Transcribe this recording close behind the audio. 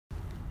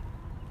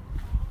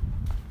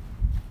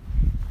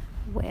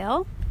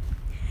Well,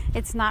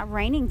 it's not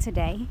raining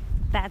today.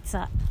 That's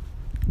a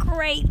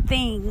great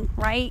thing,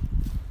 right?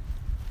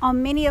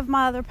 On many of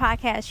my other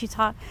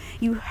podcasts,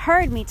 you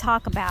heard me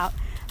talk about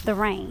the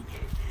rain.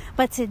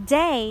 But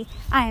today,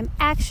 I am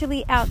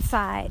actually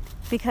outside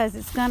because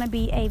it's going to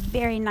be a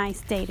very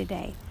nice day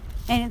today.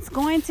 And it's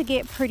going to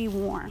get pretty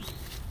warm.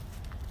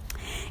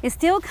 It's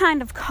still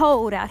kind of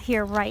cold out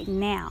here right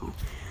now.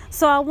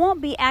 So I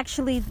won't be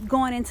actually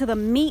going into the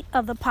meat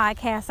of the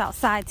podcast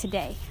outside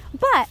today.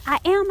 But I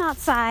am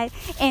outside,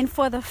 and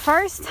for the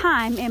first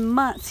time in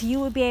months, you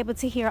will be able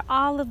to hear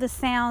all of the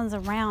sounds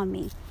around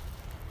me.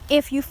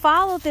 If you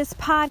follow this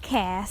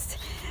podcast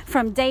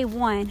from day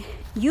one,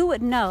 you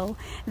would know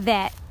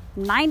that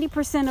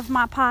 90% of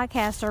my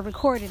podcasts are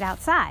recorded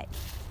outside.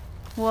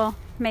 Well,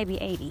 maybe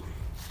 80.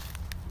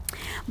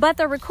 But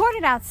they're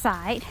recorded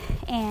outside,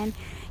 and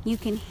you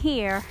can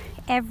hear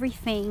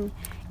everything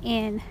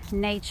in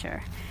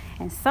nature.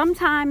 And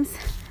sometimes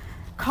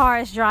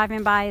cars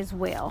driving by as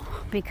well,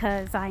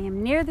 because I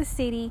am near the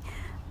city,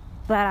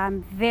 but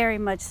I'm very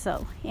much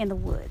so in the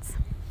woods.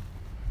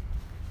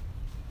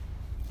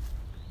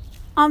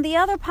 On the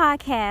other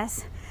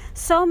podcast,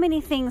 so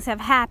many things have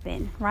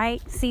happened,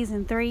 right?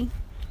 Season 3,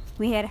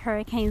 we had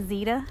Hurricane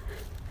Zeta.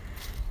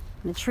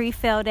 The tree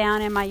fell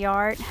down in my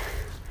yard.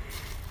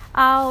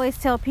 I always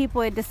tell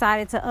people it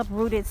decided to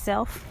uproot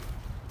itself.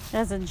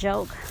 That's a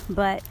joke,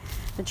 but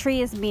the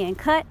tree is being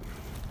cut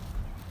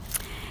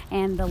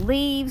and the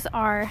leaves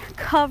are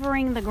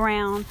covering the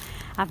ground.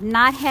 I've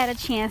not had a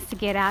chance to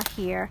get out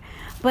here,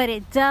 but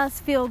it does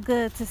feel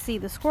good to see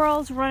the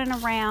squirrels running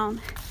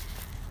around,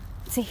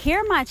 to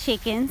hear my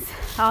chickens,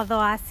 although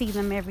I see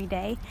them every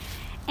day.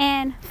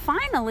 And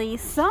finally,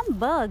 some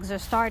bugs are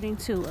starting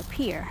to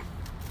appear.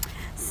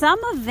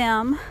 Some of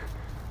them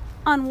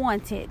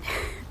unwanted,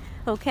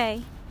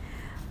 okay?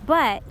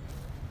 But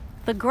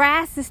the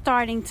grass is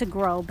starting to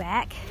grow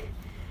back.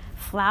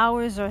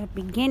 Flowers are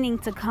beginning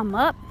to come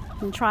up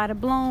and try to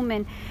bloom.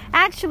 And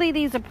actually,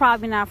 these are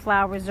probably not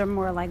flowers, they're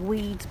more like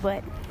weeds,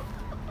 but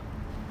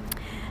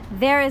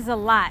there is a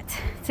lot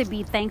to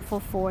be thankful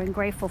for and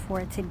grateful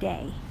for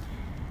today.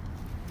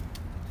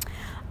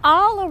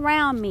 All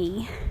around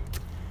me,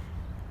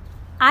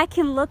 I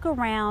can look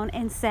around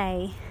and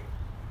say,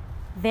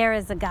 there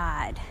is a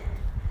God.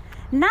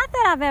 Not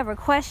that I've ever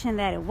questioned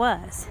that it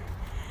was,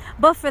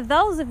 but for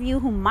those of you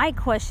who might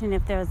question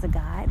if there's a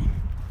God,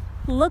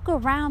 look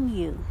around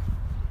you.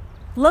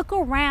 Look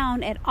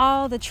around at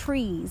all the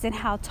trees and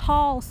how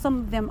tall some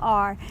of them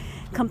are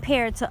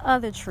compared to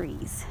other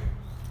trees.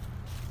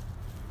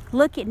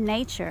 Look at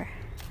nature.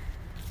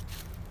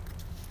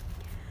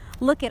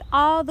 Look at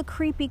all the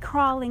creepy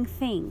crawling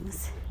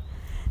things.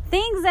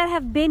 Things that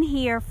have been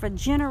here for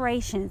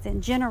generations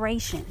and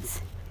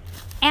generations.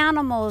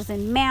 Animals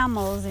and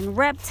mammals and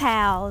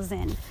reptiles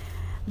and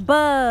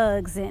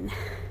bugs, and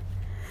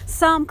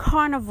some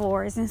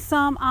carnivores and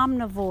some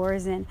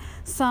omnivores and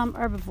some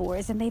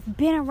herbivores. And they've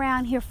been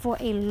around here for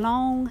a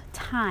long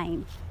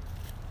time.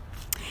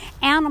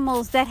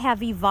 Animals that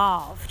have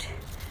evolved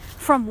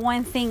from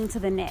one thing to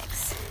the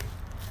next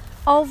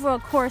over a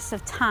course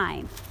of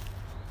time.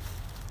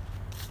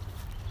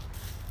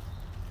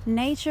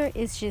 Nature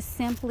is just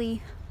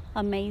simply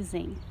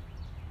amazing.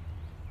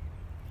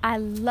 I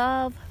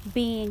love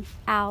being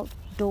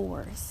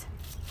outdoors.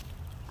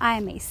 I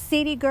am a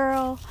city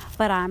girl,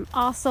 but I'm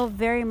also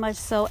very much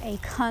so a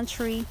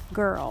country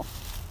girl.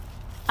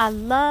 I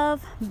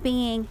love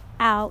being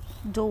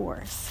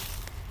outdoors.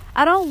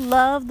 I don't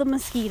love the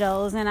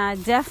mosquitoes, and I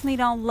definitely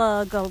don't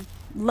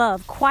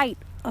love quite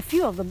a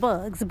few of the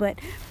bugs, but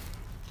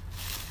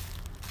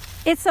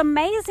it's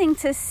amazing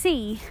to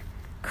see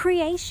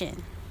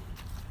creation,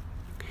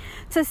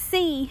 to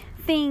see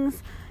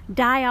things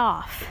die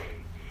off,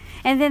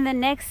 and then the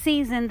next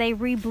season they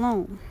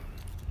rebloom.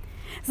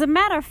 As a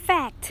matter of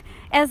fact,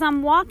 as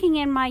I'm walking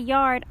in my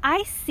yard,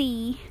 I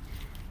see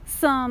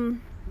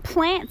some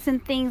plants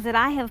and things that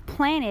I have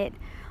planted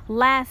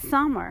last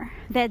summer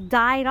that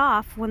died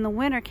off when the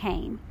winter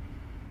came.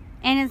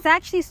 And it's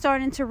actually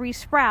starting to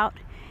resprout.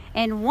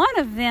 And one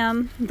of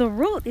them, the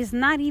root is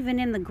not even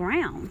in the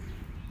ground.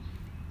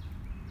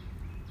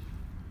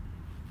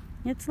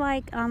 It's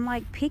like I'm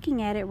like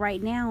picking at it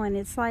right now, and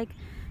it's like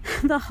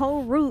the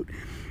whole root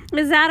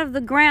is out of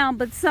the ground,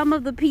 but some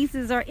of the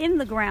pieces are in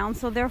the ground,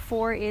 so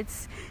therefore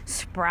it's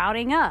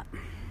sprouting up.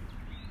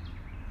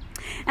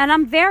 And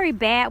I'm very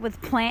bad with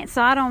plants,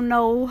 so I don't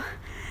know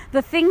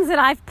the things that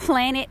I've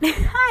planted.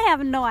 I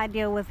have no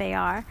idea what they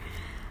are,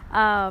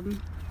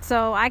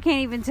 so I can't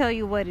even tell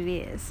you what it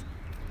is.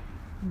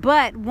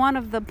 But one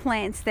of the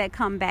plants that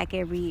come back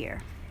every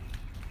year.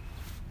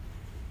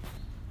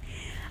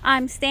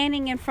 I'm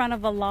standing in front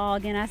of a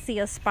log, and I see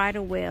a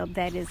spider web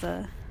that is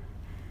a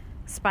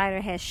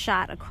spider has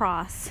shot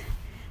across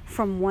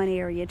from one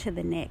area to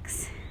the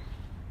next.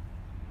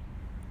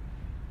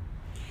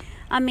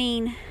 I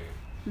mean,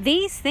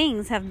 these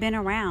things have been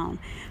around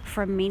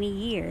for many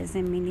years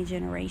and many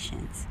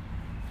generations.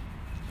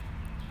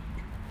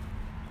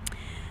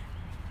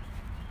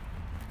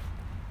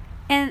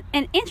 And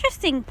an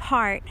interesting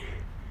part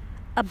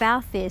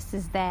about this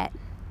is that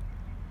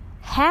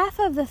half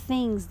of the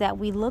things that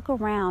we look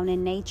around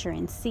in nature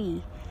and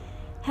see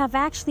have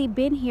actually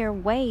been here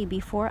way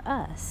before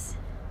us.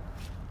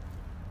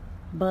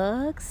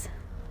 Bugs,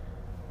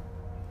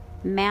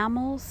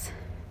 mammals,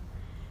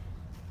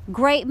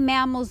 great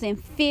mammals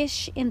and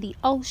fish in the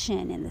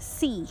ocean and the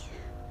sea.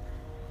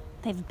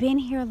 They've been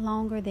here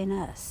longer than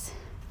us.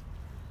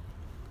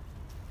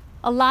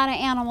 A lot of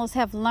animals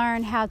have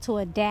learned how to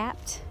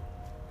adapt,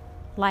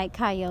 like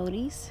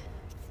coyotes.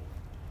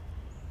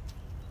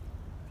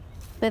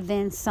 But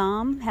then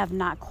some have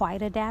not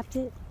quite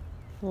adapted,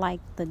 like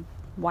the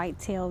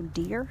white-tailed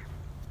deer.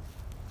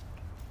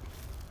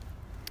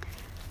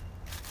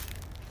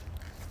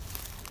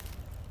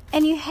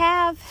 And you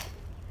have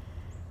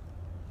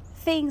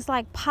things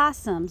like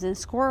possums and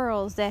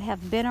squirrels that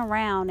have been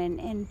around,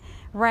 and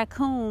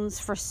raccoons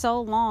for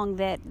so long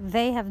that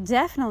they have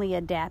definitely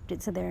adapted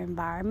to their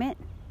environment,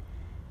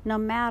 no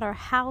matter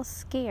how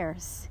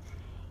scarce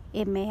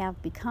it may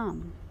have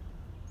become.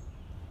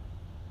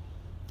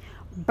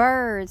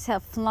 Birds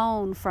have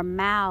flown for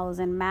miles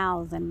and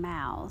miles and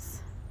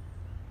miles.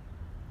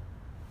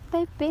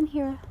 They've been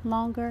here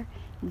longer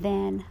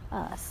than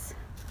us,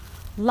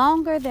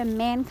 longer than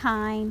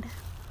mankind,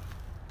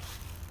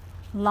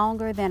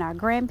 longer than our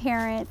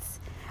grandparents,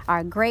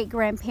 our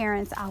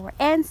great-grandparents, our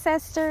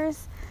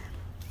ancestors.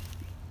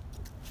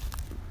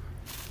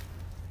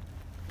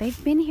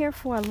 They've been here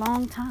for a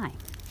long time.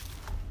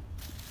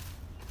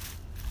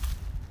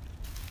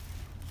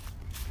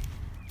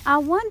 I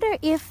wonder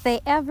if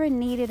they ever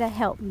needed a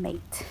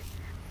helpmate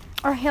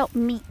or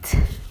helpmeet,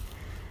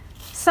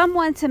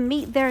 someone to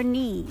meet their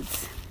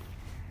needs.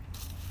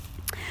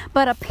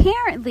 But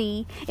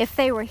apparently, if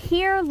they were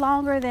here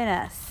longer than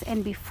us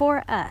and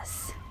before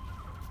us,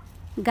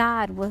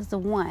 God was the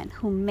one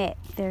who met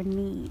their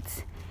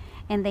needs.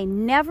 And they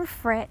never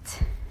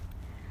fret.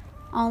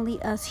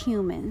 Only us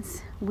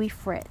humans, we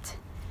fret.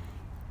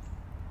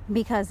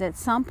 Because at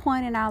some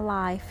point in our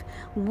life,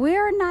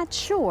 we're not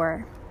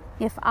sure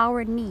if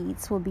our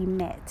needs will be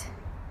met.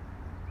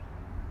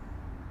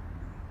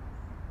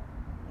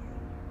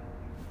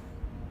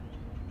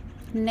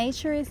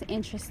 Nature is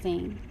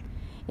interesting.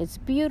 It's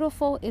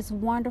beautiful, it's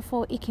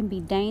wonderful, it can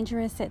be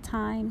dangerous at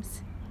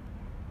times.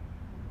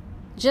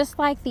 Just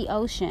like the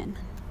ocean.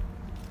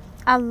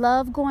 I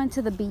love going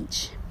to the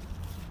beach.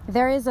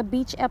 There is a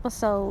beach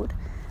episode,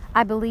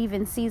 I believe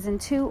in season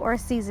 2 or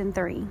season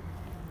 3.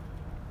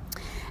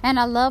 And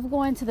I love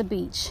going to the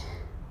beach.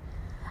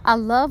 I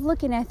love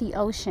looking at the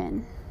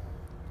ocean.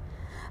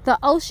 The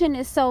ocean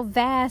is so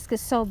vast,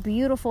 it's so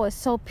beautiful, it's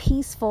so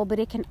peaceful, but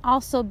it can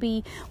also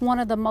be one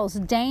of the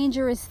most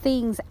dangerous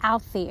things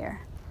out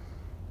there.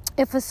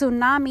 If a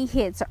tsunami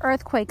hits, an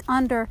earthquake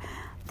under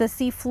the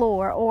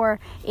seafloor, or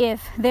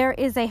if there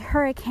is a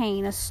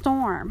hurricane, a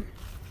storm,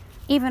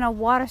 even a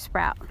water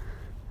spout,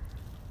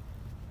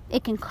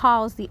 it can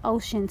cause the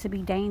ocean to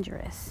be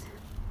dangerous.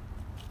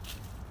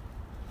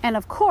 And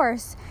of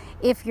course,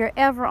 if you're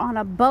ever on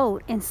a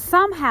boat and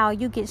somehow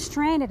you get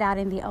stranded out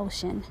in the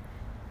ocean,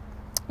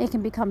 it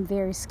can become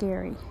very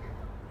scary.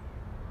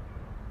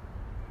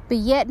 But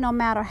yet, no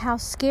matter how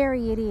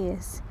scary it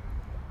is,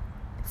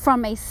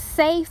 from a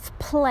safe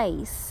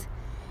place,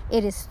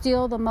 it is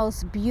still the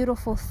most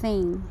beautiful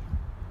thing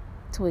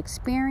to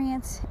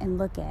experience and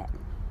look at.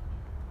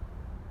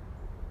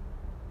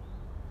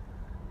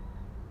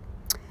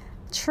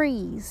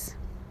 Trees.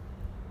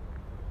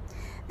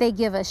 They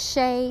give us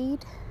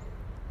shade.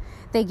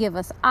 They give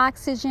us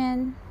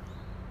oxygen.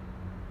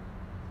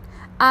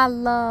 I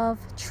love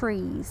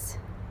trees.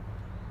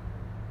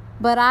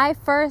 But I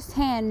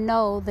firsthand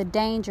know the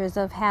dangers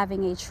of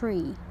having a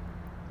tree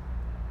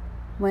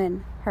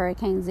when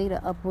Hurricane Zeta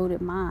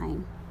uprooted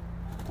mine.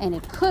 And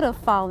it could have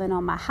fallen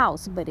on my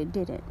house, but it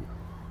didn't.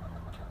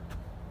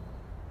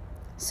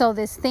 So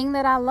this thing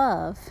that I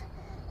love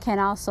can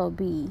also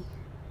be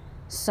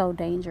so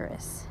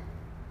dangerous.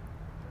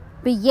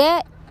 But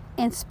yet,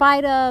 in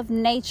spite of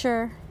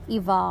nature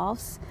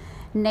evolves,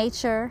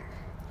 nature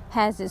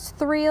has its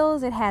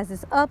thrills, it has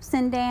its ups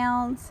and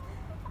downs,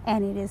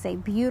 and it is a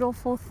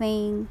beautiful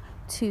thing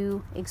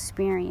to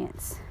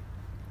experience.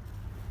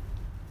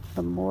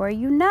 The more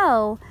you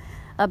know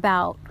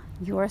about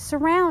your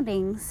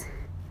surroundings,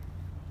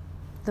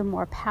 the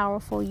more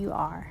powerful you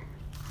are.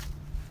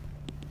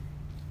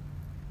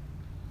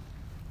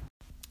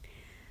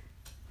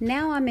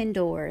 Now I'm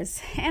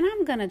indoors, and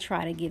I'm going to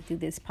try to get through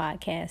this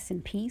podcast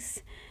in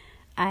peace.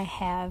 I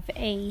have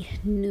a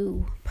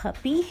new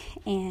puppy,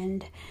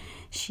 and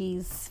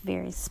she's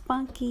very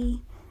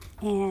spunky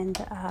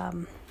and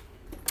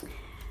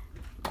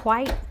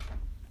quite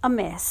a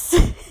mess.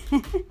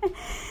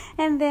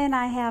 And then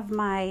I have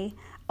my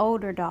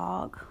older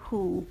dog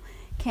who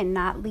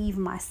cannot leave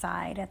my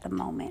side at the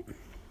moment.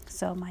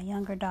 So my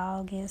younger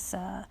dog is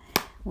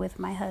with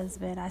my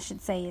husband. I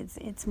should say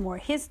it's more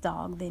his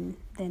dog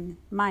than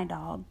my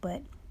dog,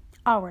 but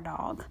our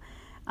dog.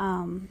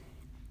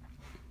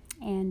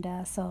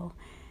 So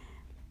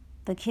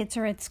the kids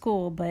are at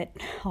school, but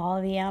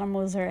all the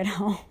animals are at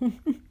home.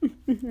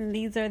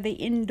 These are the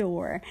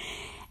indoor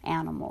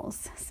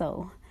animals.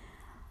 So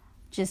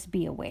just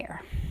be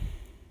aware.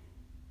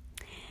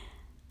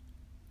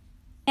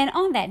 And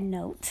on that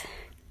note,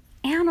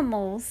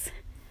 animals,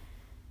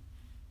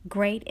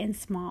 great and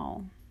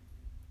small,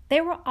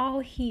 they were all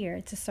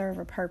here to serve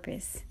a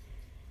purpose.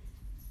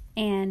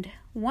 And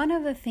one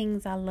of the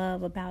things I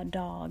love about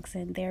dogs,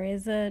 and there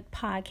is a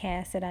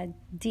podcast that I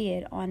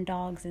did on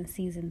dogs in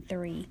season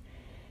 3,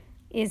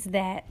 is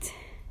that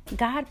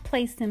God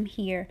placed them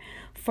here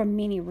for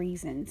many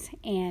reasons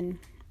and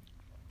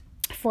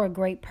for a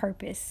great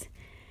purpose.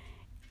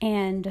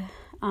 And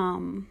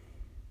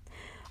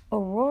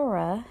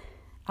Aurora,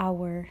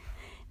 our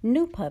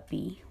new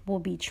puppy, will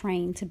be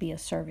trained to be a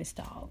service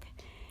dog.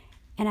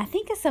 And I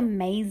think it's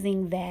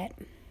amazing that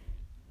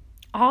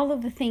all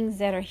of the things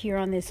that are here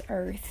on this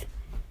earth,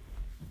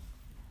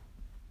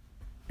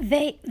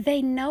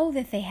 they know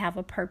that they have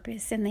a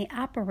purpose and they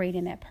operate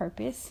in that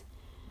purpose.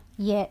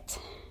 Yet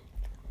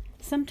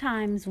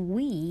sometimes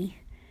we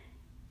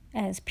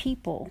as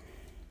people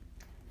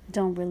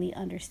don't really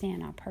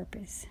understand our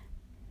purpose.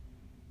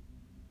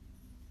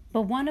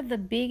 But one of the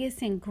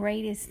biggest and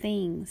greatest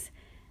things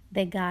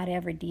that God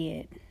ever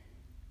did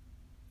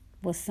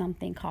was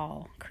something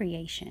called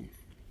creation.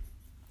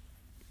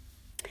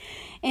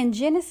 In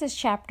Genesis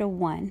chapter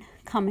 1,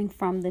 coming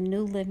from the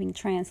New Living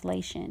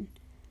Translation,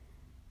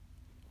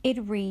 it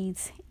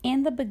reads,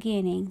 "In the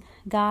beginning,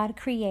 God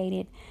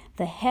created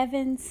the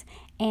heavens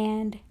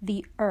and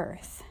the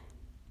earth.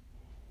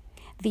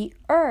 The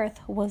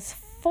earth was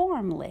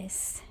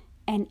formless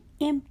and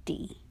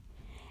empty,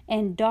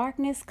 and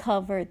darkness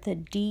covered the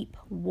deep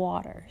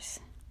waters.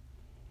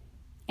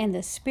 And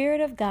the Spirit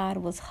of God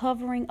was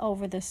hovering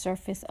over the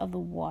surface of the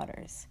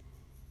waters."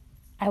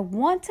 I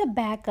want to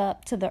back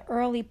up to the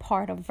early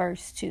part of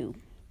verse 2.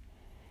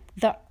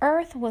 The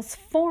earth was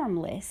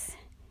formless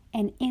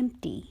and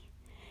empty,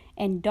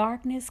 and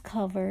darkness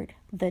covered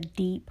the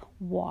deep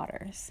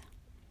waters.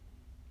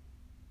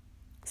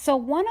 So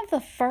one of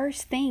the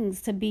first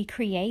things to be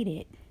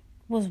created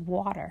was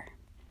water.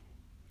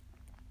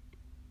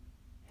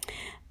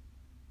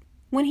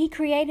 When he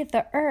created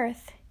the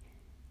earth,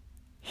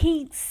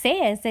 he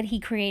says that he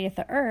created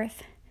the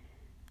earth,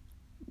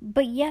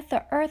 but yet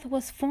the earth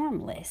was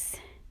formless.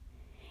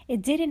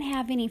 It didn't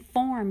have any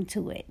form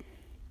to it.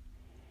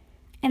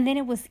 And then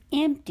it was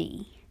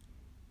empty,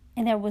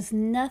 and there was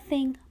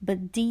nothing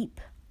but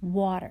deep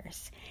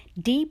waters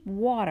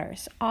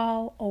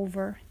all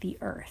over the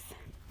earth.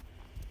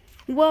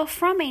 Well,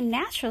 from a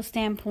natural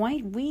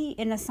standpoint,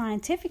 in a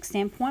scientific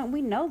standpoint,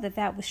 we know that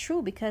that was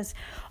true, because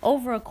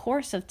over a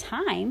course of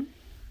time,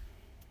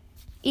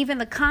 even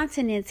the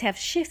continents have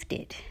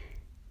shifted.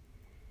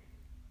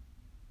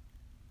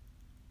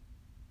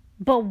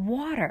 But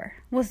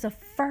water was the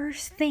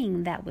first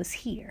thing that was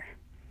here.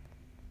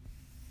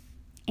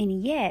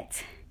 And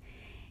yet,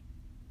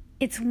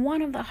 it's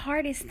one of the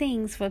hardest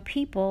things for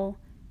people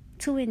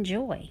to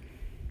enjoy.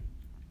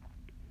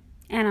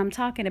 And I'm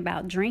talking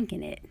about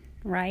drinking it,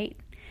 right?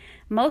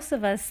 Most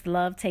of us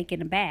love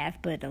taking a bath,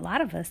 but a lot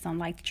of us don't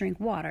like to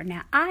drink water.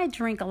 Now, I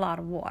drink a lot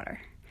of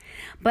water,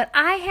 but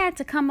I had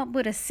to come up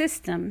with a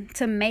system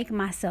to make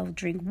myself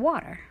drink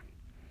water.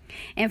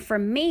 And for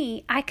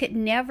me, I could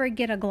never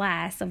get a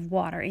glass of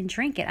water and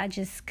drink it.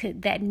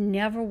 That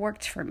never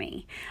worked for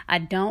me. I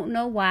don't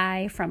know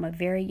why. From a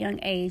very young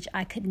age,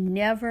 I could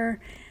never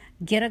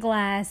get a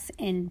glass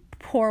and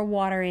pour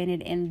water in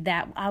it and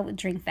that I would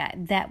drink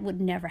that. That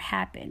would never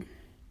happen.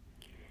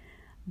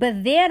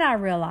 But then I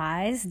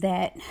realized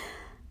that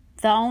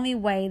the only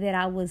way that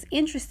I was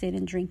interested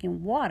in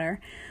drinking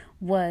water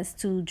was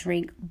to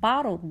drink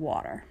bottled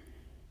water.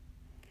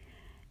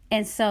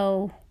 And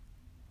so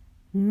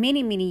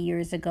many, many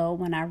years ago,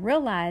 when I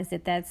realized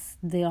that that's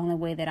the only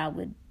way that I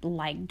would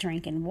like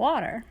drinking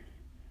water,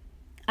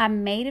 I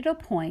made it a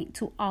point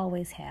to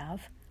always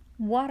have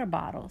water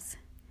bottles.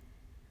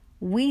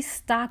 We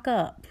stock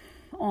up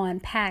on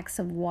packs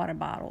of water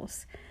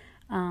bottles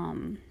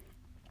and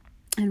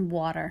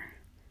water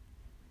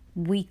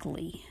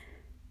weekly.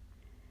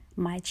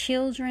 My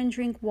children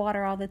drink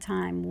water all the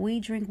time. We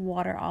drink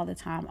water all the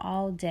time,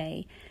 all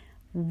day.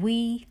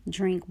 We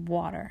drink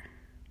water.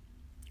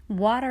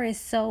 Water is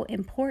so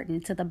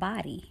important to the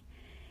body.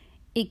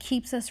 It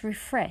keeps us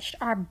refreshed.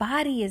 Our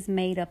body is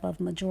made up of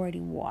majority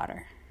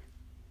water.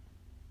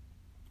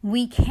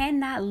 We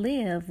cannot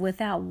live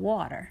without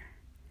water.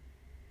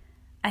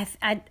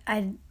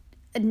 I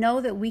know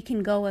that we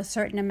can go a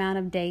certain amount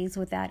of days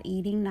without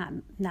eating,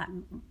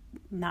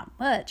 not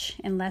much.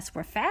 Unless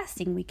we're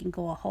fasting, we can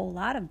go a whole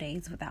lot of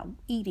days without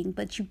eating,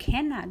 but you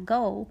cannot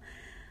go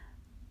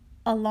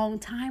a long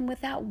time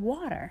without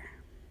water.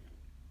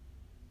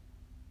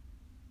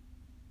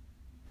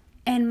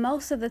 And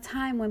most of the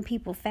time when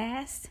people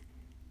fast,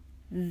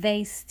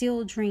 they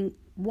still drink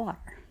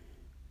water.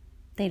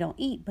 They don't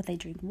eat, but they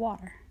drink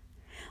water.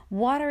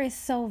 Water is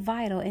so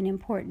vital and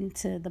important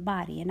to the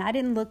body. And I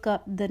didn't look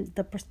up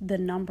the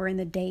number in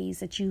the days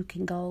that you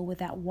can go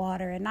without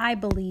water. And I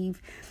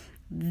believe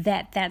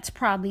that that's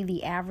probably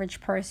the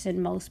average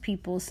person. Most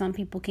people, some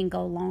people can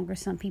go longer,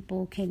 some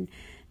people can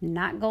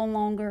not go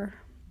longer.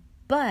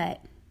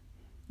 but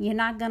you're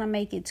not going to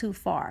make it too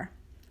far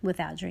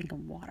without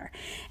drinking water.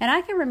 And I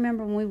can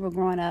remember when we were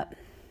growing up,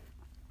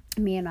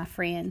 me and my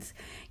friends,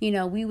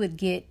 we would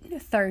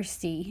get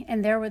thirsty,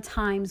 and there were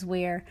times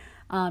where,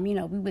 we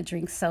would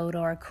drink soda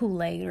or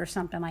Kool-Aid or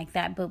something like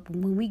that. But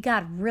when we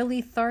got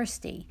really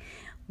thirsty,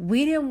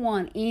 we didn't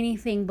want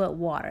anything but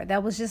water.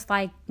 That was just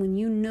like when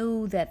you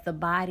knew that the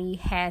body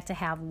had to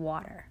have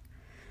water.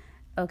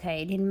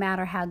 Okay, it didn't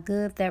matter how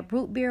good that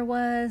root beer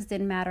was,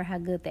 didn't matter how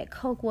good that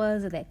Coke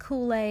was or that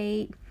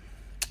Kool-Aid,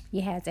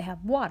 you had to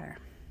have water.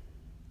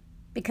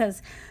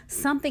 Because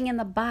something in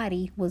the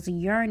body was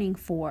yearning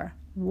for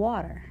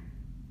water.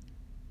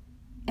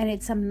 And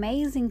it's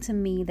amazing to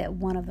me that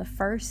one of the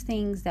first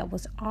things that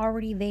was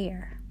already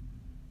there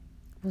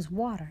was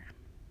water.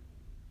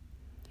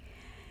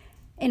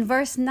 In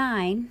verse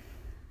 9,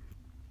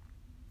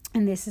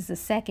 and this is the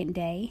second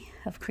day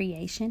of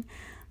creation,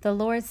 the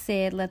Lord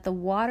said, "Let the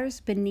waters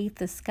beneath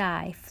the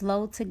sky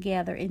flow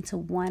together into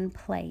one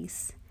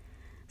place,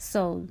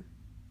 so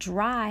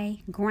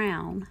dry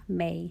ground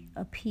may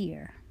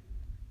appear."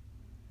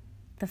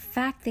 The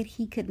fact that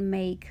he could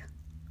make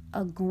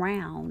a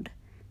ground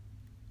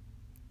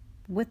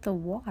with the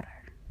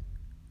water.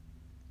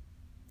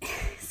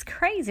 It's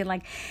crazy.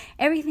 Like,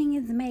 everything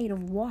is made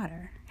of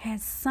water,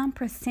 has some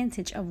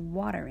percentage of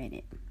water in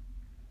it.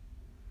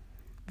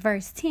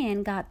 Verse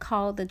 10, God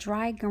called the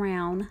dry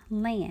ground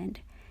land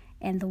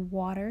and the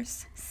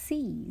waters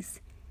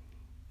seas.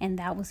 And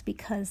that was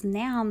because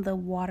now the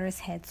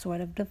waters had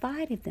sort of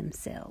divided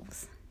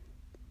themselves.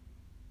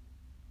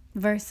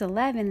 Verse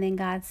 11, then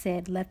God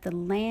said, "Let the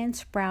land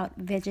sprout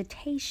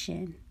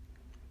vegetation.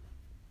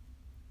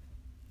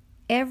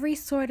 Every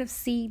sort of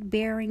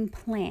seed-bearing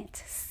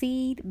plant.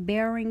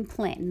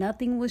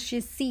 Nothing was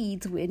just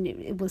seeds.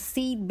 It was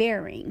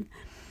seed-bearing.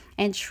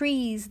 And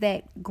trees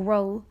that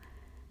grow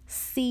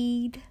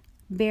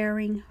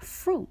seed-bearing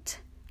fruit."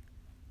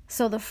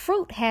 So the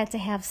fruit had to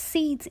have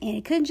seeds in it.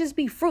 It couldn't just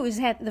be fruit.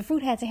 The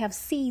fruit had to have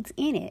seeds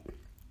in it.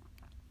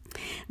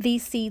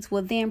 These seeds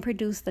will then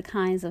produce the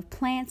kinds of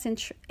plants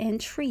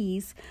and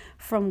trees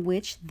from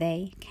which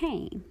they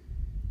came.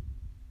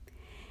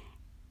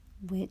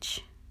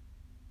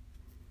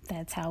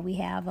 That's how we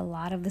have a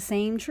lot of the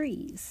same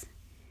trees,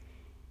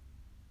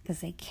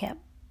 because they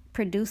kept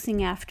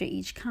producing after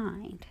each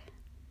kind.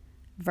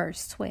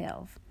 Verse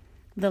 12,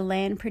 the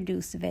land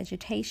produced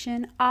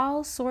vegetation,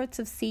 all sorts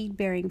of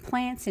seed-bearing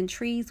plants and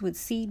trees with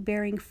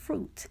seed-bearing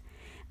fruit.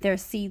 Their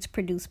seeds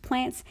produced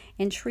plants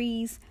and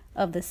trees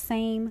of the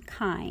same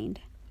kind,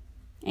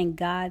 and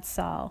God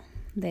saw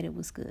that it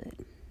was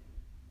good.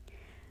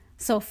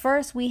 So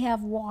first we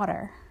have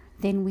water,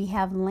 then we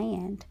have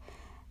land,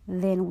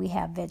 then we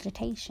have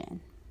vegetation.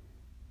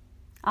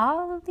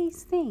 All of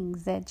these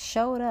things that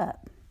showed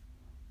up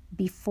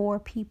before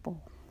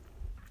people.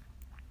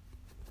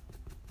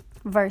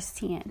 Verse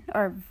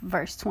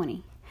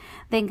 20.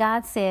 Then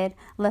God said,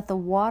 "Let the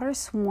water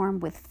swarm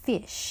with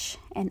fish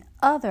and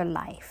other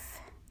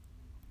life.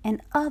 In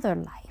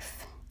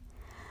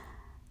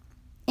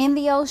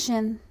the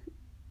ocean,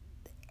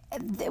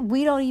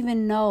 we don't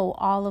even know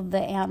all of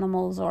the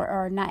animals,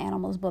 or not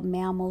animals, but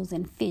mammals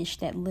and fish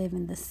that live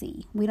in the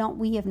sea. We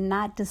have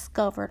not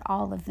discovered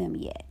all of them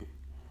yet.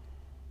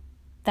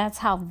 That's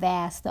how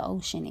vast the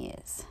ocean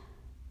is.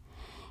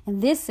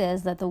 And this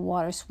says that the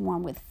water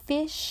swarm with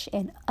fish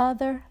and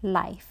other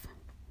life.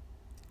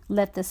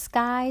 Let the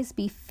skies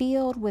be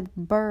filled with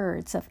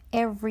birds of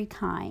every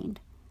kind."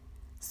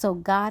 So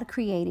God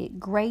created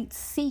great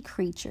sea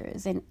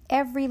creatures and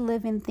every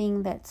living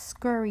thing that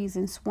scurries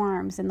and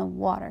swarms in the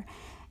water,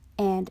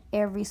 and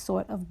every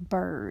sort of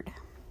bird,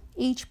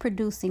 each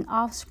producing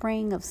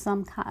offspring of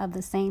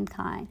the same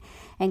kind.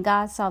 And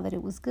God saw that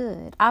it was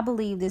good. I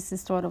believe this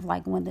is sort of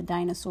like when the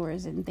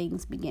dinosaurs and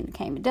things begin to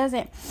come. It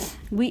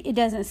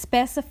doesn't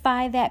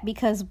specify that,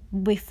 because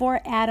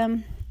before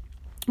Adam,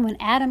 when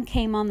Adam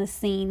came on the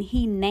scene,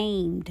 he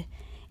named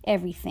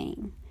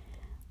everything.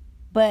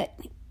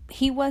 But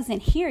he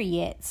wasn't here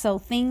yet, so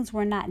things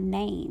were not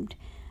named.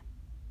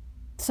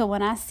 So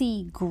when I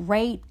see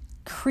great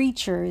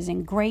creatures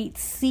and great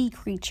sea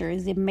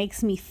creatures, it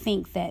makes me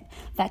think that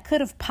could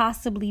have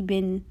possibly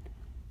been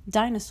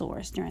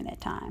dinosaurs during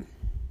that time.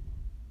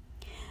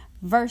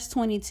 Verse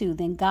 22,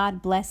 then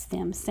God blessed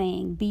them,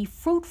 saying, "Be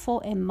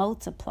fruitful and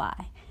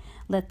multiply.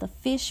 Let the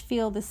fish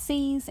fill the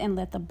seas, and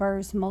let the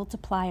birds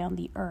multiply on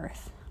the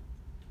earth."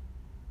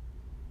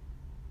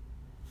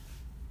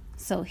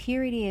 So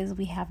here it is.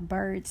 We have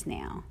birds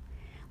now.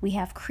 We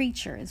have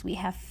creatures. We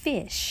have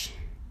fish.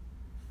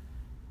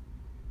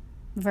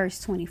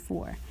 Verse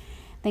 24.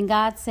 Then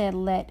God said,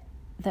 "Let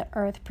the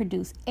earth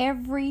produce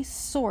every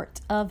sort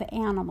of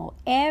animal,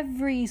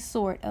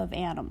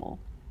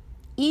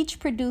 each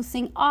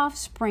producing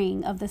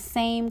offspring of the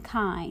same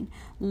kind,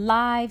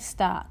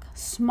 livestock,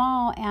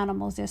 small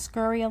animals that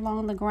scurry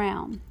along the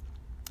ground,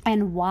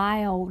 and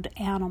wild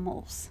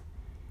animals."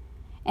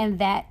 And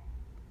that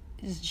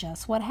is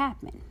just what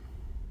happened.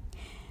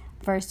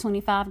 Verse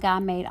 25,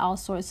 God made all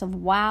sorts of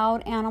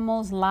wild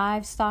animals,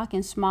 livestock,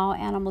 and small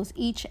animals,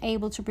 each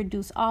able to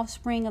produce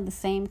offspring of the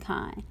same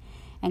kind.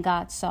 And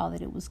God saw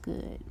that it was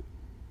good.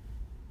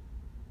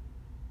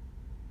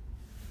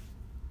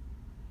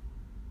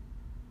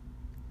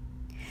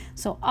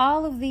 So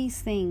all of these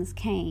things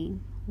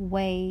came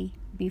way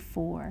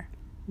before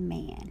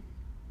man.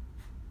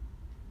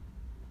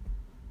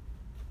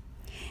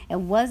 It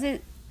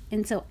wasn't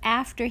until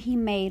after he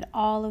made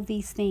all of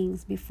these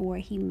things before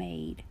he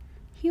made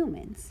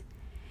humans.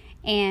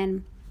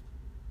 And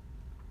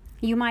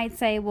you might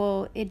say,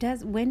 well,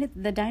 when did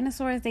the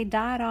dinosaurs, they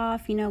died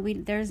off?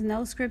 There's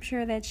no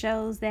scripture that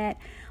shows that.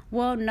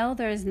 Well, no,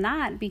 there's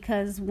not,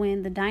 because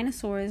when the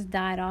dinosaurs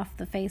died off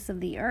the face of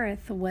the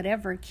earth,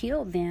 whatever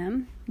killed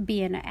them,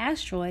 being an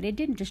asteroid, it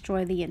didn't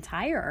destroy the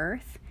entire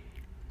earth,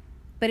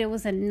 but it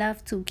was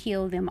enough to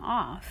kill them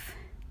off.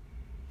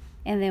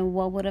 And then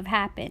what would have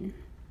happened?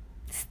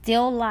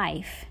 Still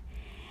life,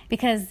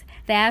 because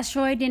the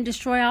asteroid didn't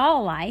destroy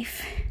all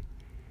life.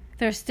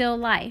 There's still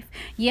life.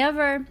 You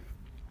ever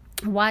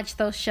watch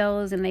those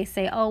shows and they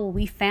say, oh,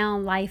 we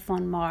found life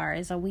on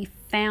Mars, or we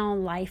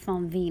found life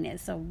on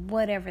Venus, or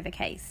whatever the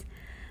case?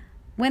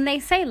 When they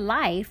say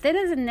life, that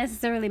doesn't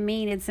necessarily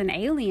mean it's an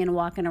alien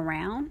walking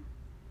around,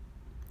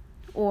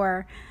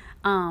 or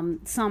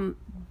some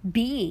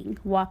being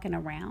walking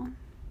around.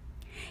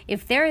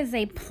 If there is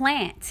a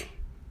plant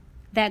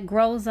that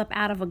grows up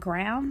out of a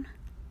ground,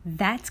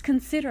 that's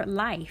considered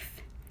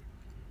life.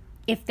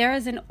 If there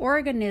is an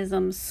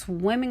organism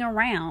swimming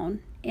around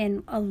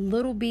in a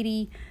little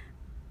bitty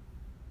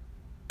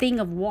thing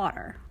of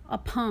water, a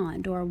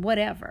pond or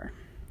whatever,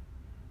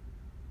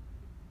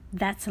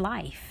 that's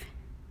life.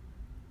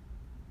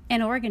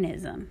 An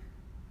organism.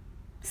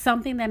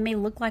 Something that may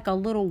look like a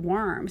little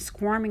worm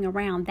squirming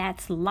around,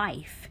 that's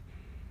life.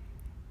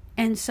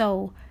 And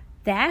so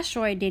the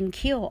asteroid didn't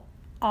kill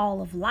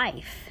all of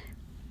life.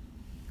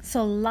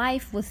 So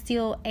life was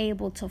still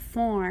able to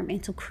form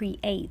and to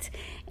create.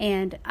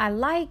 And I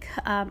like,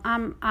 I've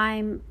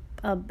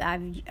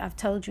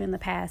told you in the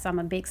past, I'm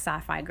a big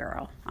sci-fi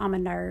girl. I'm a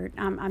nerd.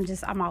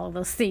 I'm all of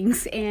those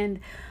things.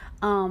 And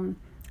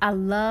I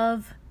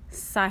love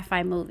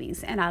sci-fi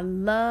movies, and I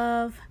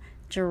love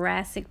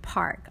Jurassic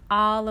Park,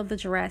 all of the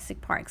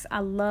Jurassic Parks. I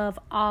love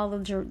all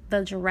of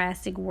the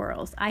Jurassic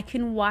Worlds. I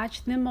can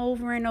watch them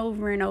over and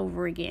over and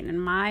over again, and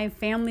my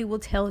family will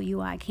tell you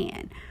I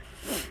can.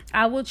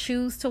 I will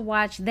choose to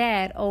watch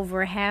that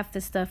over half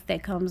the stuff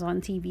that comes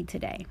on TV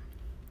today.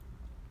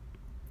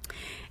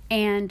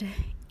 And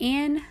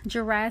in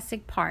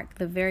Jurassic Park,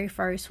 the very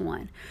first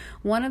one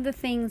of the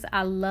things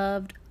I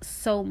loved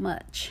so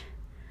much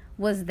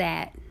was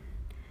that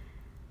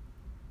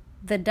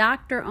the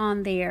doctor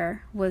on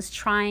there was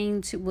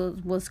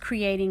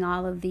creating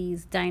all of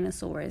these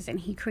dinosaurs,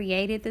 and he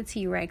created the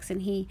T-Rex,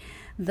 and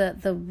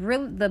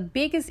the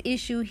biggest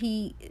issue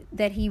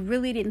that he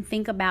really didn't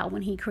think about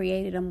when he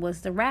created them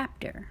was the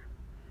raptor,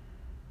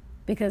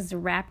 because the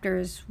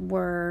raptors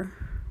were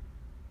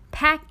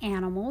pack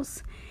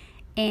animals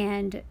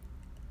and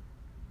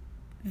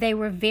they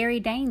were very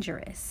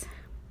dangerous.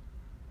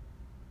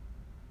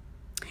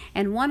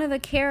 And one of the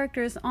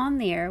characters on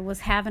there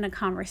was having a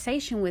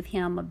conversation with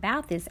him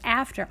about this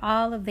after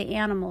all of the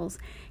animals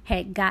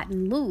had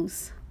gotten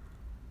loose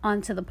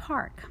onto the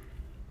park,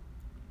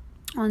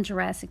 on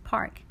Jurassic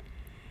Park.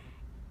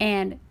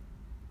 And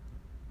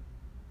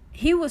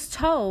he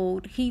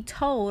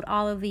told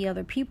all of the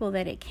other people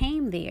that it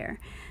came there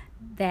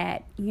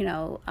that,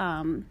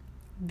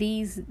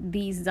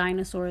 these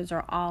dinosaurs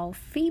are all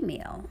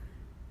female.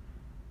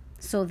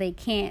 So they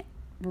can't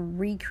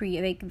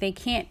recreate, they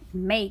can't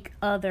make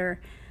other,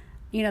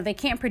 they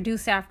can't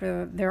produce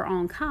after their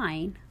own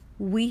kind.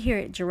 We here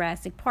at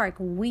Jurassic Park,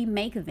 we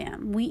make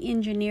them, we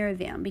engineer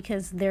them,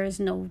 because there's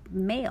no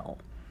male.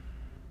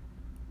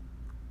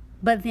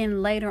 But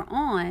then later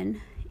on,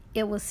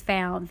 it was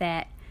found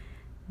that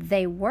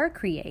they were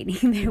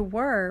creating, they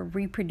were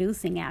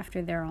reproducing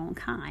after their own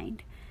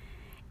kind.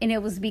 And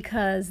it was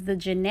because the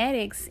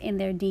genetics in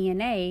their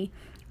DNA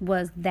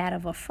was that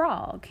of a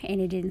frog, and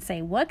it didn't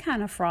say what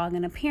kind of frog.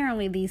 And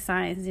apparently these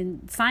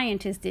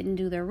scientists didn't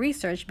do their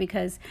research,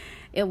 because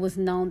it was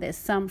known that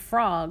some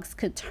frogs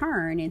could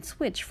turn and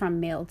switch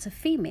from male to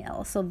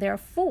female. So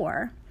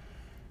therefore,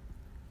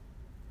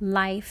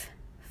 life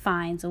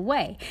finds a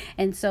way.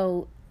 And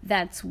so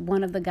that's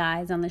one of the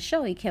guys on the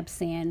show, he kept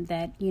saying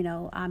that,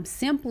 I'm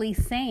simply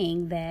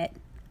saying that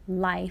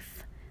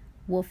life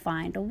will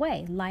find a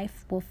way.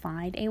 Life will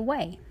find a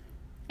way.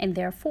 And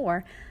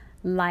therefore,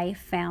 life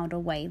found a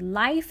way.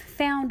 Life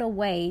found a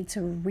way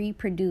to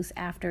reproduce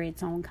after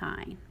its own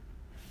kind.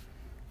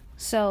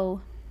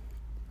 So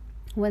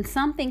when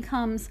something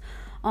comes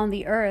on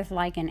the earth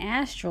like an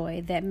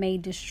asteroid that may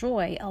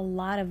destroy a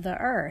lot of the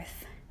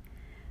earth,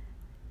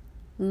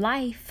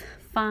 life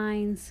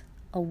finds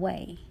a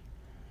way.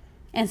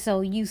 And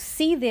so you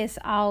see this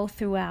all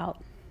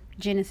throughout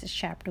Genesis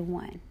chapter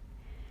 1.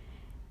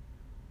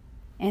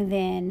 And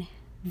then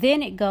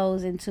it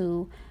goes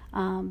into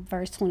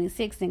Verse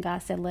 26, then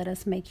God said, let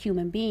us make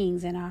human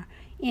beings in our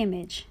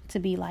image to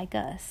be like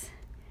us.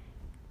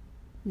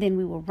 Then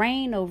we will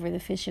reign over the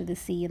fish of the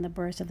sea and the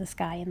birds of the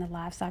sky and the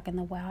livestock and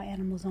the wild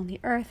animals on the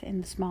earth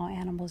and the small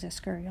animals that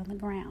scurry on the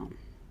ground.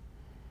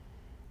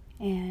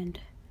 And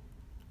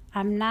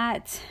I'm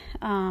not,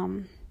 I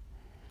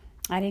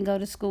didn't go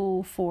to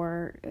school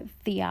for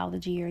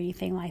theology or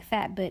anything like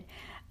that, but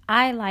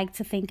I like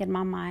to think in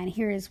my mind,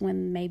 here is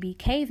when maybe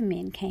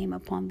cavemen came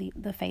upon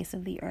the face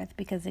of the earth,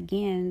 because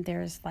again,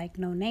 there's like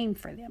no name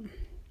for them.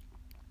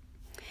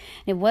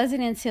 It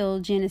wasn't until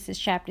Genesis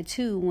chapter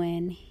 2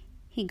 when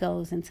he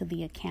goes into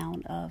the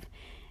account of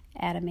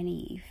Adam and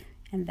Eve.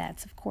 And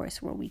that's, of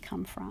course, where we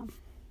come from.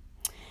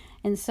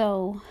 And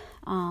so,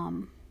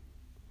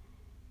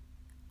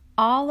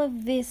 all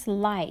of this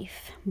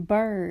life,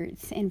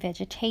 birds and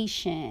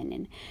vegetation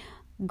and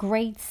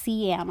great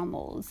sea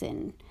animals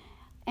and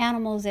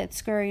animals that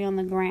scurry on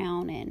the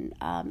ground, and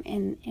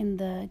in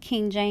the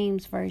King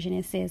James Version,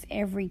 it says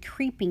every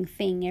creeping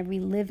thing, every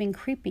living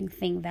creeping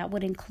thing. That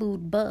would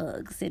include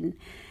bugs. And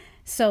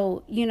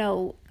so,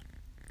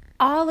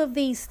 all of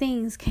these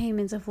things came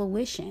into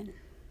fruition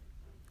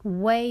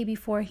way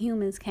before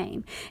humans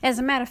came. As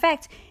a matter of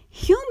fact,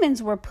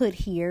 humans were put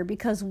here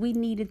because we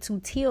needed to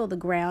till the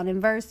ground.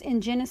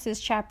 In Genesis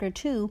chapter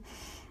 2,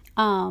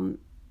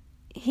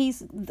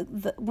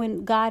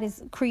 when God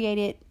has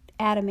created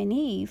Adam and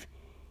Eve,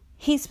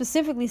 he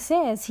specifically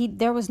says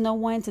there was no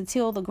one to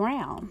till the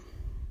ground.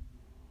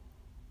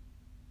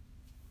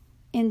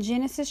 In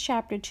Genesis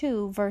chapter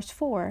 2, verse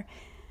 4,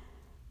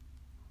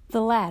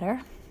 the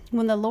latter,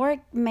 when the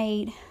Lord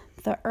made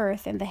the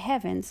earth and the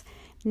heavens,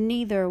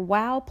 neither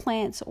wild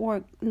plants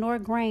nor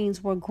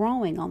grains were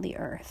growing on the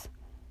earth.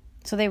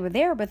 So they were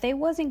there, but they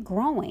wasn't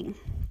growing.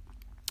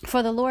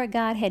 For the Lord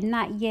God had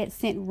not yet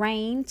sent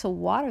rain to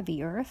water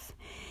the earth,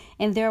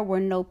 and there were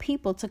no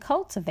people to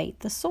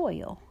cultivate the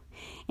soil.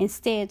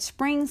 Instead,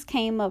 springs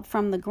came up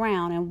from the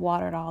ground and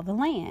watered all the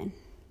land.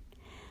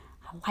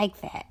 I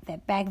like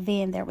that back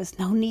then there was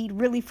no need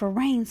really for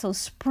rain, so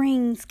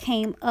springs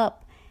came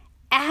up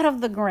out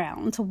of the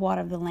ground to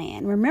water the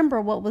land.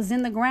 Remember, what was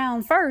in the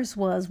ground first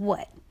was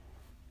what?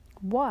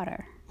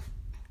 Water.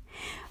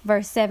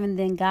 Verse 7,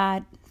 then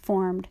God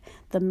formed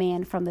the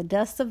man from the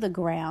dust of the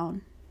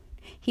ground.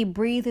 He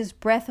breathed his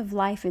breath of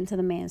life into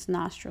the man's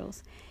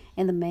nostrils,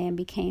 and the man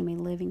became a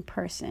living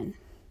person.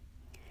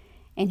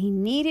 And he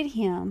needed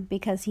him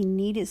because he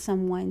needed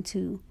someone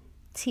to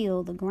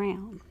till the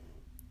ground.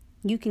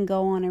 You can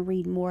go on and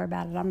read more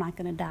about it. I'm not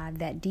going to dive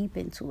that deep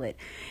into it.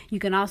 You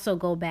can also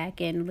go back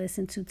and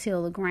listen to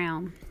Till the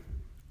Ground,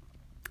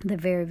 the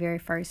very, very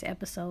first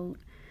episode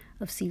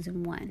of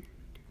season 1.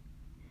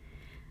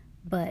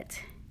 But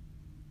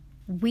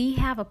we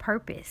have a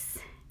purpose.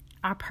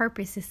 Our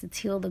purpose is to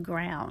till the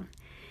ground.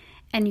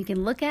 And you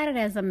can look at it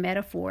as a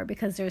metaphor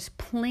because there's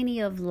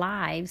plenty of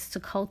lives to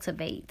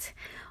cultivate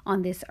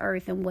on this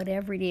earth, and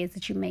whatever it is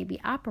that you may be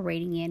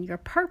operating in, your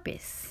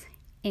purpose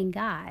in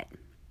God.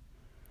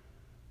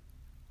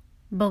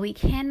 But we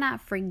cannot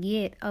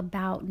forget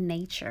about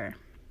nature.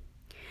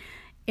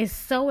 It's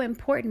so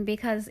important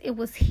because it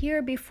was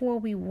here before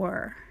we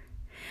were.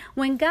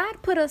 When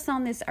God put us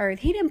on this earth,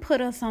 he didn't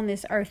put us on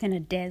this earth in a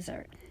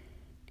desert.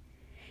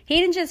 He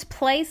didn't just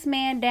place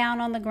man down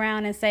on the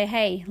ground and say,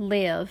 hey,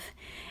 live.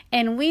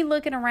 And we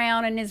looking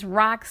around and it's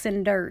rocks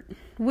and dirt.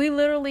 We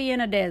literally in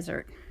a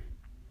desert.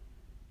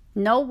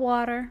 No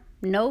water,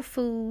 no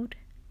food.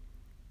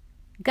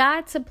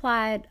 God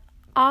supplied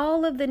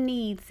all of the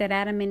needs that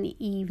Adam and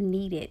Eve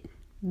needed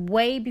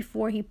way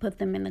before he put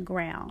them in the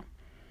ground.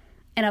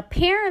 And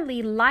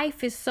apparently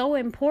life is so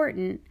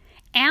important.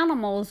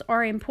 Animals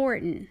are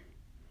important.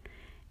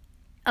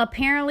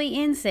 Apparently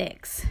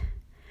insects.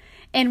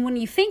 And when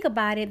you think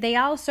about it, they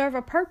all serve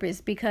a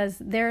purpose, because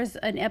there's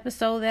an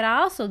episode that I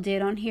also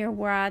did on here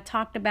where I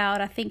talked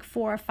about, I think,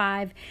 4 or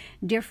 5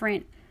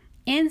 different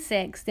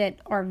insects that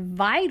are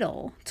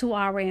vital to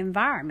our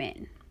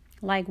environment,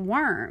 like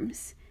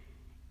worms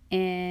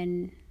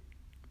and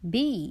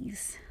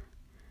bees.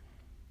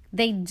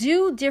 They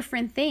do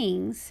different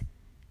things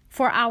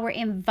for our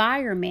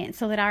environment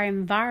so that our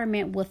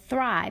environment will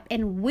thrive,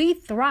 and we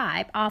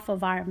thrive off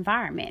of our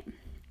environment.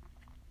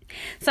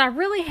 So I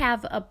really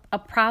have a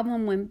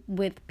problem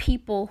with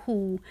people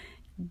who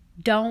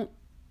don't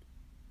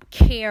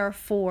care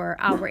for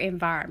our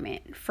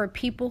environment, for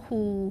people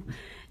who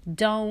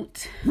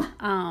don't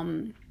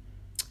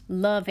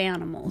love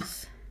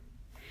animals.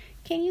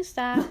 Can you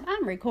stop?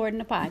 I'm recording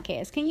a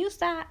podcast. Can you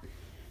stop?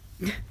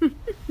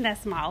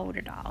 That's my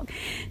older dog.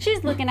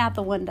 She's looking out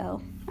the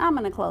window. I'm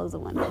going to close the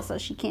window so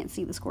she can't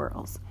see the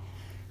squirrels.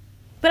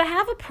 But I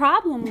have a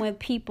problem with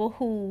people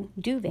who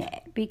do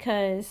that,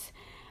 because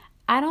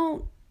I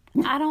don't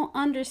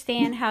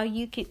understand how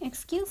you can...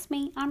 Excuse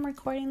me, I'm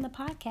recording the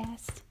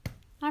podcast.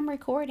 I'm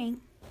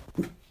recording.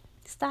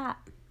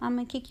 Stop. I'm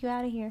going to kick you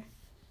out of here.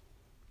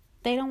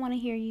 They don't want to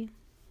hear you.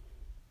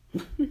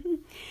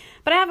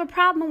 But I have a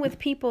problem with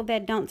people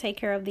that don't take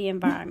care of the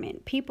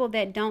environment. People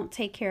that don't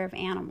take care of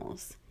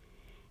animals.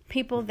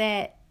 People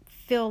that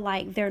feel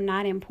like they're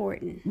not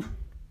important.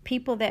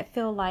 People that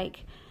feel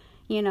like,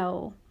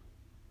 they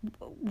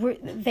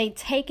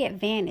take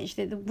advantage.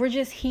 That we're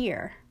just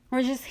here.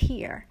 We're just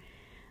here.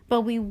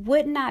 But we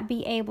would not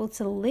be able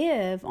to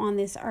live on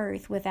this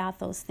earth without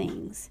those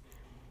things.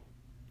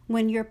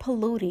 When you're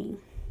polluting,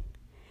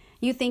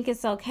 you think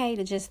it's okay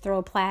to just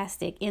throw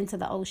plastic into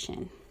the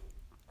ocean.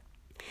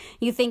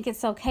 You think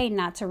it's okay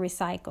not to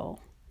recycle.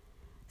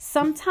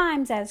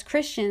 Sometimes as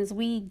Christians,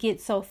 we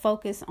get so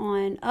focused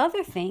on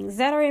other things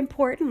that are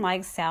important,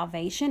 like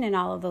salvation and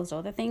all of those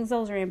other things.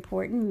 Those are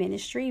important.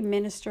 Ministry,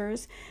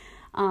 ministers,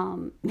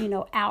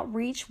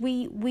 outreach.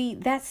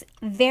 That's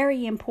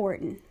very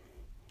important.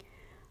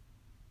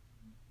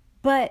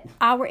 But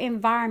our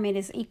environment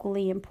is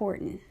equally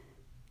important.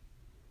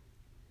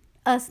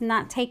 Us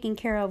not taking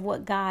care of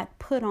what God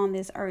put on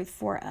this earth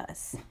for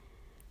us.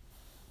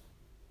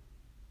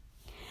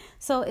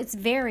 So it's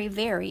very,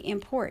 very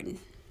important.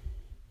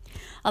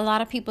 A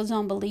lot of people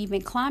don't believe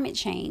in climate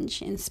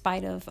change in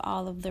spite of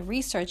all of the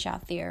research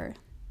out there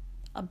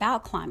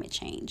about climate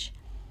change.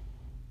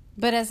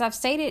 But as I've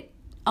stated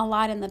a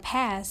lot in the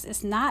past,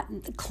 it's not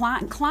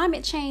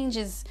climate change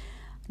is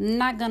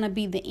not going to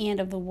be the end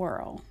of the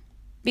world,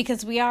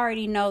 because we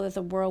already know that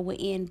the world will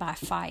end by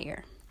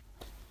fire.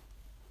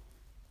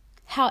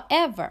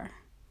 However,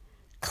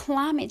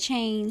 climate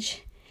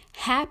change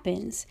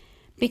happens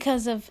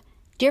because of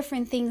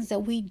different things that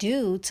we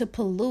do to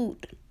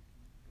pollute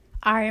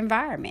our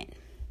environment.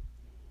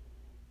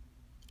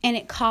 And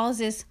it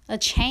causes a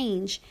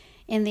change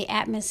in the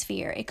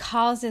atmosphere. It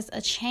causes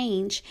a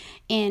change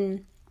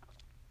in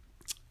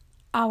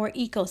our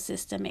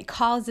ecosystem. It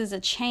causes a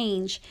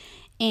change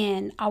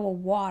in our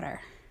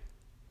water.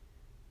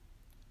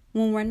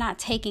 When we're not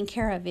taking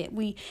care of it,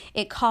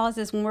 it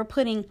causes, when we're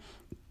putting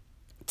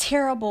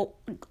terrible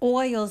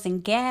oils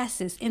and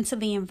gases into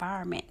the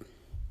environment,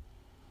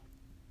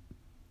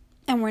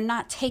 and we're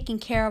not taking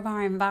care of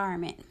our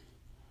environment,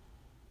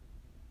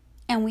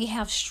 and we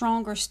have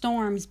stronger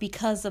storms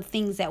because of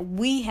things that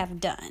we have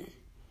done.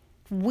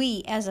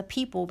 We as a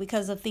people,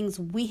 because of things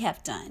we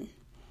have done.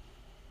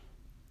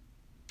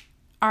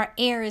 Our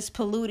air is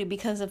polluted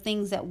because of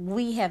things that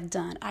we have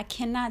done. I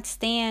cannot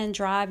stand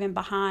driving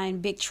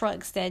behind big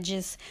trucks that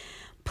just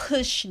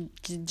push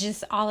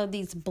just all of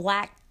these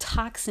black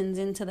toxins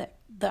into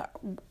the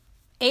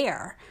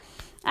air.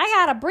 I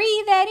gotta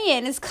breathe that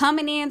in. It's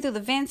coming in through the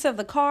vents of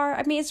the car.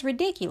 I mean, it's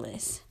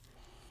ridiculous.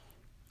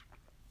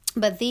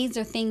 But these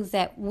are things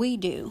that we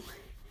do.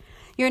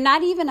 You're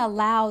not even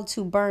allowed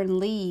to burn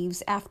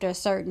leaves after a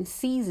certain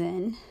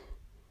season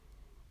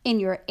in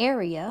your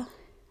area.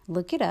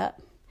 Look it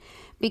up.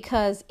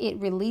 Because it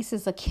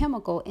releases a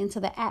chemical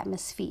into the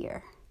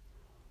atmosphere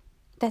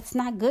that's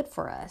not good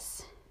for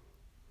us.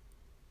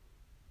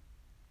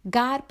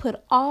 God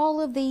put all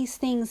of these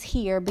things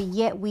here, but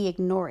yet we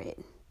ignore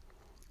it.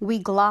 We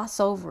gloss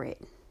over it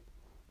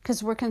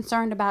because we're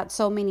concerned about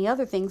so many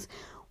other things.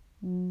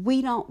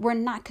 We're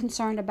not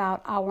concerned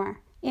about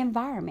our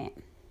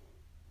environment.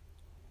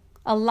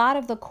 A lot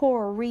of the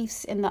coral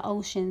reefs in the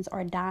oceans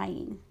are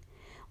dying.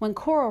 When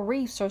coral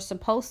reefs are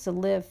supposed to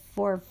live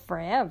for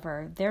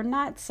forever, they're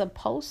not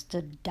supposed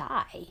to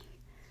die.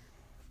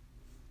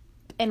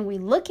 And we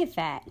look at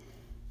that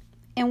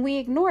and we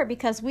ignore it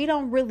because we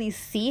don't really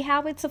see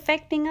how it's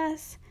affecting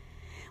us.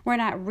 We're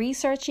not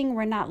researching,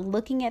 we're not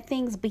looking at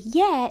things, but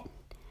yet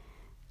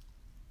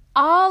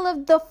all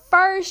of the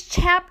first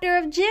chapter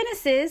of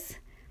Genesis,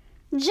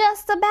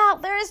 just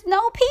about there's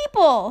no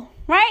people,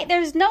 right?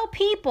 There's no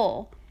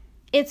people.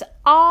 It's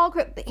all,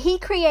 he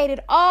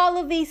created all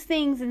of these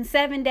things in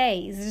 7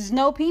 days. There's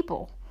no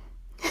people.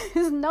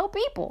 There's no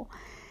people.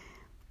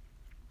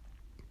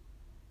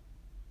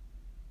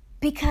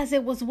 Because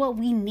it was what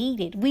we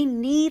needed. We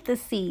need the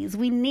seeds.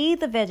 We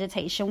need the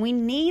vegetation. We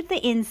need the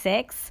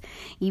insects,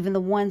 even the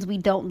ones we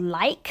don't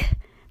like.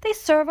 They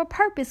serve a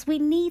purpose. We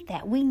need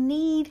that. We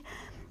need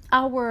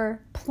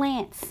our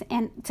plants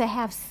and to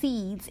have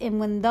seeds. And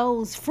when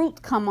those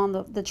fruits come on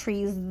the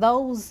trees,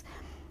 those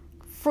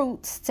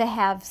fruits to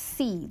have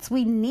seeds.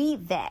 We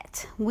need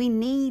that. We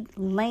need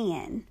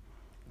land.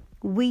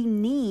 We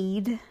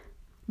need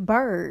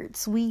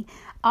birds.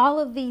 All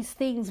of these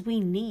things we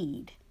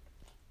need.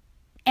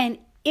 And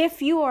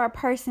if you are a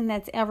person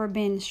that's ever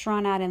been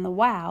strung out in the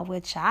wild,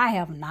 which I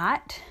have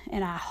not,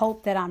 and I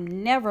hope that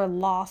I'm never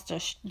lost or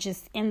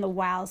just in the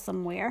wild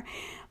somewhere,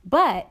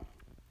 but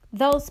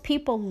those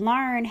people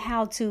learn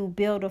how to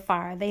build a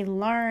fire. They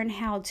learn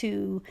how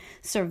to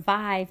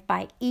survive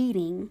by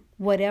eating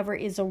whatever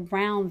is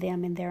around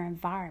them in their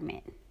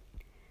environment.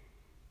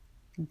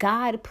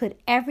 God put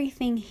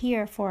everything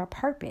here for a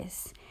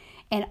purpose.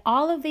 And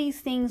all of these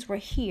things were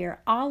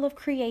here, all of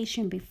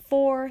creation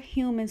before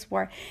humans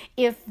were.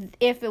 If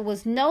it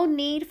was no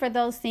need for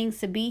those things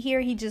to be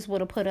here, he just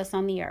would have put us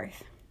on the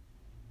earth.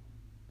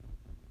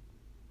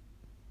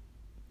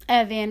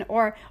 And then,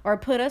 or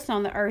put us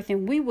on the earth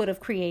and we would have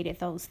created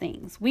those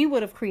things. We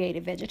would have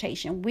created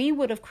vegetation. We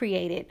would have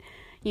created,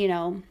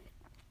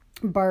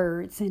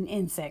 birds and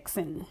insects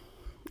and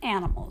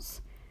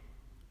animals.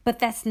 But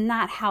that's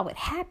not how it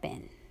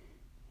happened.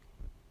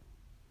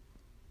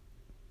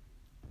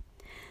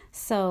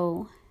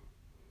 So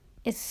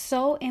it's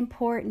so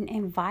important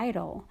and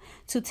vital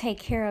to take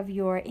care of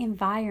your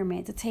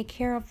environment, to take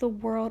care of the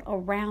world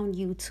around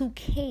you, to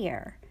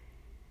care.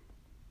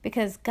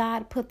 Because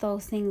God put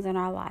those things in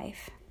our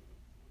life.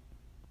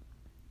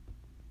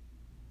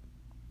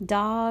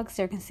 Dogs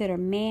are considered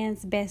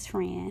man's best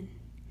friend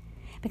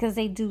because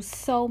they do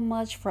so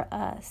much for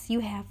us. You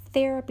have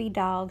therapy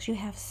dogs, you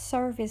have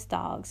service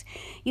dogs,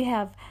 you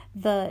have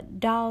the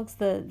dogs,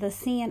 the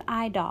seeing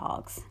eye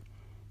dogs.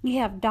 You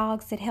have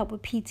dogs that help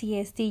with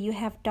PTSD. You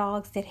have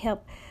dogs that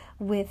help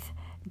with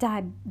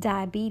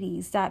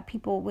diabetes,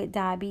 people with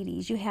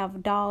diabetes. You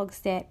have dogs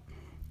that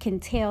can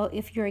tell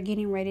if you're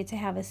getting ready to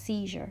have a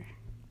seizure.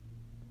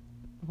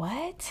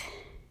 What?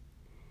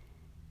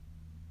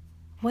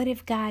 What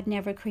if God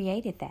never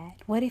created that?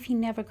 What if he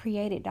never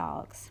created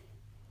dogs?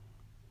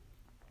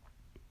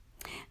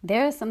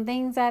 There are some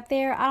things out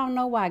there, I don't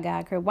know why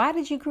God created. Why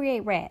did you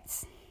create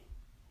rats?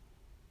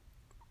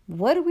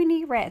 What do we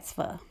need rats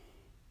for?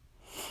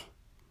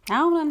 I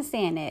don't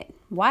understand that.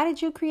 Why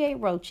did you create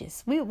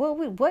roaches?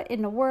 What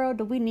in the world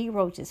do we need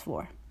roaches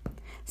for?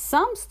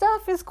 Some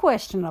stuff is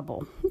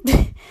questionable.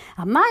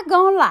 I'm not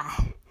going to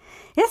lie.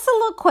 It's a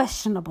little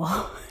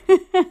questionable.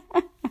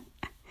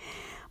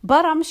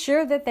 But I'm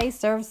sure that they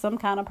serve some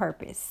kind of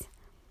purpose.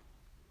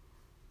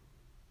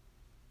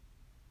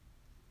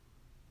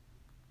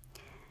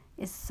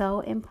 It's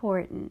so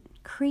important.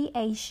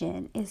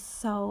 Creation is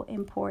so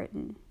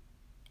important.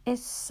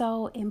 It's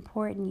so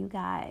important, you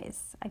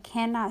guys. I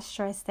cannot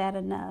stress that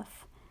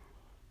enough.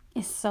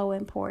 It's so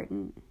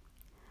important.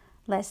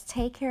 Let's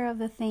take care of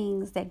the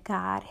things that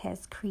God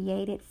has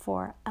created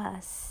for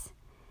us.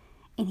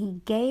 And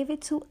he gave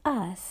it to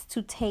us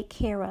to take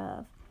care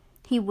of.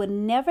 He would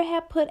never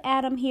have put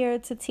Adam here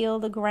to till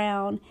the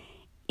ground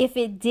if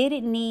it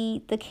didn't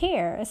need the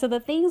care. So the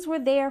things were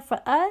there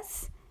for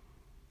us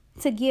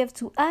to give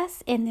to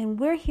us, and then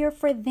we're here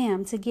for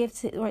them to give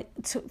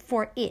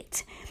for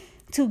it.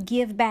 To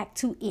give back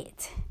to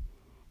it.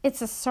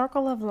 It's a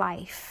circle of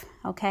life,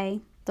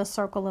 okay? The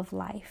circle of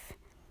life.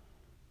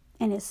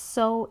 And it's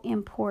so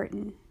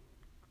important.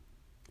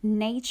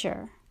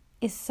 Nature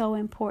is so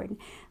important.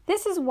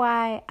 This is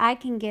why I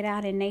can get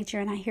out in nature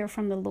and I hear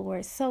from the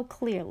Lord so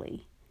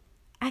clearly.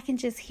 I can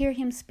just hear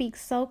him speak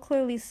so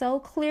clearly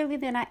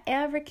than I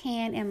ever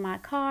can in my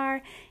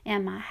car,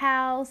 in my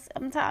house,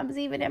 sometimes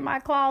even in my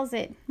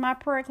closet, my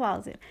prayer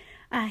closet.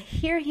 I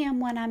hear him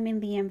when I'm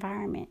in the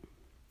environment.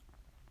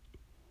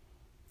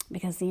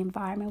 Because the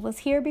environment was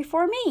here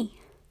before me.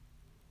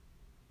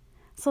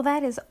 So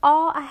that is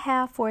all I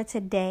have for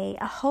today.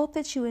 I hope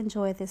that you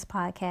enjoyed this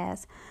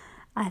podcast.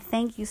 I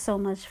thank you so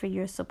much for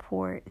your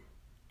support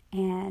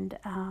and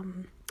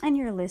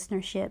your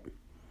listenership.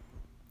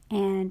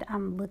 And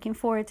I'm looking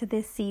forward to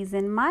this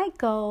season. My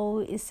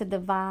goal is to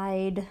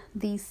divide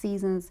these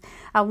seasons.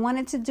 I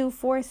wanted to do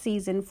 4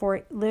 seasons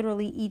for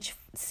literally each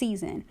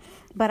season.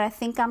 But I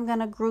think I'm going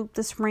to group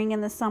the spring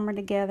and the summer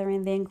together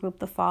and then group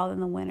the fall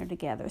and the winter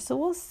together. So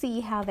we'll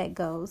see how that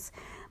goes.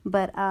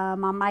 But I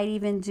might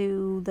even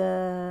do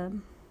the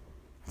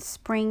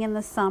spring and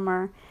the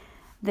summer,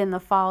 then the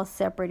fall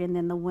separate, and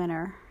then the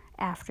winter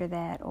after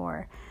that.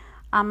 Or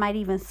I might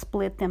even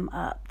split them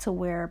up to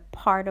where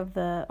part of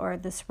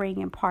the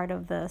spring and part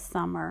of the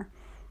summer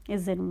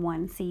is in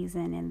one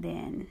season, and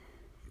then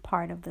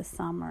part of the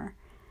summer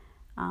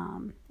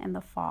and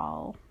the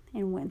fall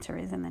and winter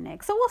is in the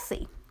next. So we'll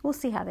see. We'll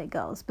see how that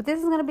goes. But this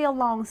is going to be a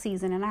long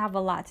season, and I have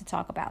a lot to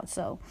talk about.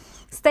 So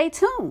stay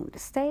tuned.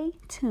 Stay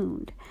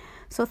tuned.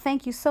 So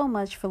thank you so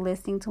much for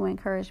listening to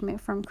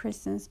Encouragement from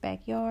Kristen's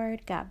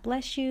Backyard. God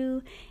bless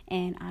you,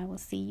 and I will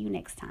see you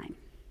next time.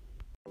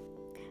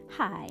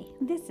 Hi,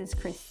 this is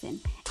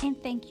Kristen,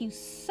 and thank you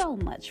so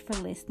much for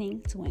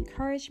listening to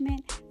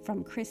Encouragement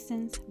from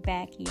Kristen's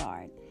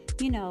Backyard.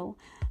 You know,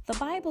 the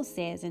Bible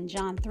says in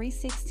John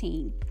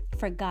 3:16,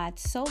 "For God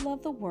so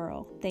loved the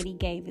world that he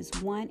gave his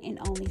one and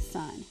only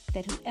Son,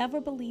 that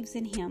whoever believes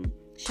in him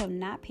shall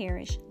not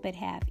perish but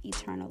have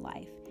eternal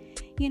life."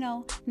 You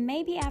know,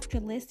 maybe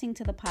after listening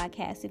to the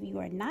podcast, if you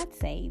are not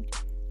saved,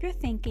 you're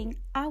thinking,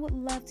 I would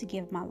love to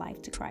give my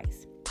life to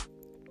Christ.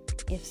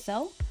 If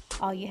so,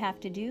 all you have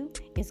to do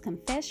is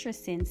confess your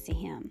sins to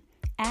him,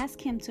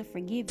 ask him to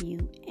forgive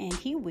you, and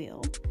he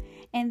will,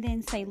 and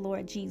then say,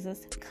 Lord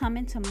Jesus, come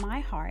into my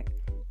heart.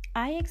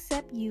 I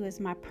accept you as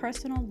my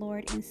personal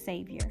Lord and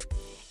Savior.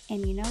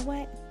 And you know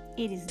what?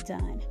 It is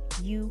done.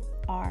 You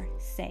are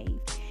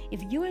saved.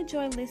 If you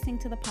enjoy listening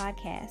to the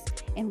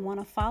podcast and want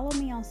to follow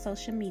me on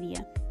social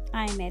media,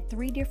 I am at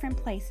 3 different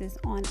places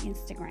on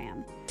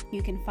Instagram.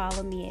 You can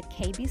follow me at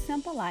KB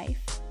Simple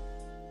Life,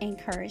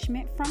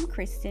 Encouragement from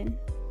Kristen,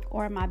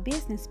 or my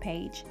business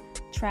page,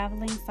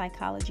 Traveling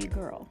Psychology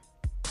Girl.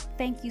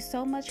 Thank you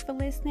so much for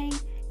listening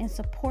and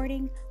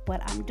supporting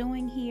what I'm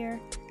doing here.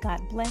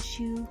 God bless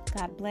you,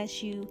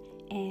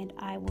 and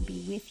I will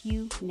be with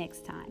you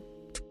next time.